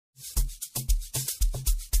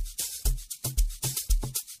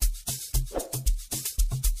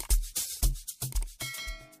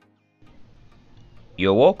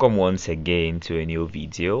You're welcome once again to a new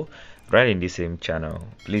video right in the same channel.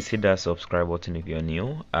 Please hit that subscribe button if you're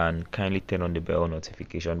new and kindly turn on the bell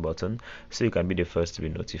notification button so you can be the first to be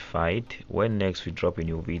notified when next we drop a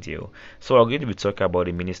new video. So I'm going to be talking about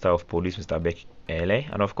the Minister of Police, Mr. Bheki Cele,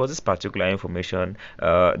 and of course this particular information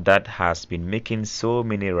that has been making so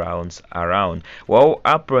many rounds around. Well,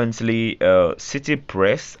 apparently City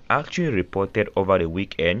Press actually reported over the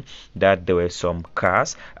weekend that there were some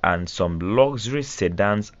cars and some luxury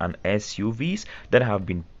sedans and SUVs that have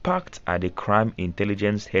been parked at the Crime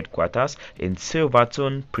Intelligence Headquarters in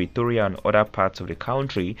Silverton, Pretoria, and other parts of the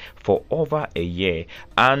country for over a year.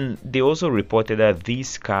 And they also reported that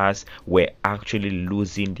these cars were actually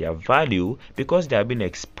losing their value because they have been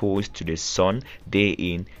exposed to the sun day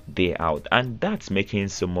in, day out. And that's making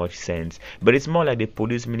so much sense. But it's more like the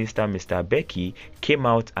police minister, Mr. Bheki, came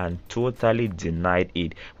out and totally denied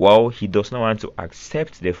it. Well, he does not want to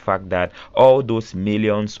accept the fact that all those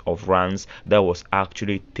millions of rands that was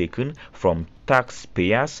actually taken from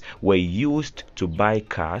taxpayers were used to buy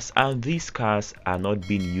cars, and these cars are not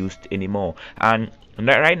being used anymore. And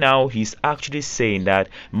right now he's actually saying that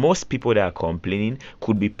most people that are complaining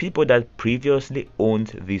could be people that previously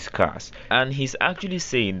owned these cars, and he's actually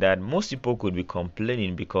saying that most people could be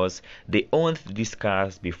complaining because they owned these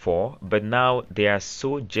cars before, but now they are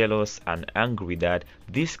so jealous and angry that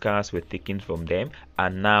these cars were taken from them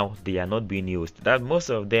and now they are not being used, that most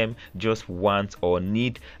of them just want or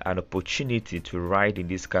need an opportunity to ride in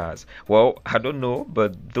these cars. Well, I don't know,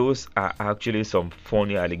 but those are actually some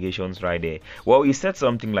funny allegations right there. Well, he said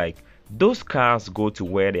something like, those cars go to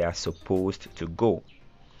where they are supposed to go.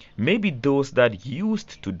 Maybe those that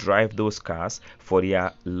used to drive those cars for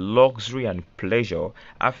their luxury and pleasure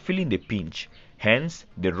are feeling the pinch. Hence,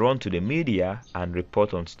 they run to the media and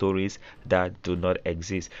report on stories that do not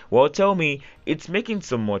exist. Well, tell me, it's making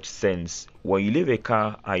so much sense when you leave a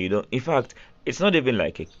car and you don't. In fact, it's not even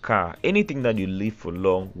like a car. Anything that you leave for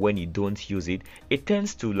long, when you don't use it, it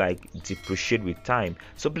tends to like depreciate with time.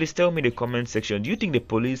 So please tell me in the comment section, do you think the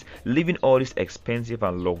police leaving all these expensive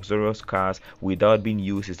and luxurious cars without being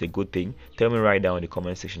used is a good thing? Tell me right down in the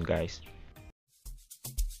comment section, guys.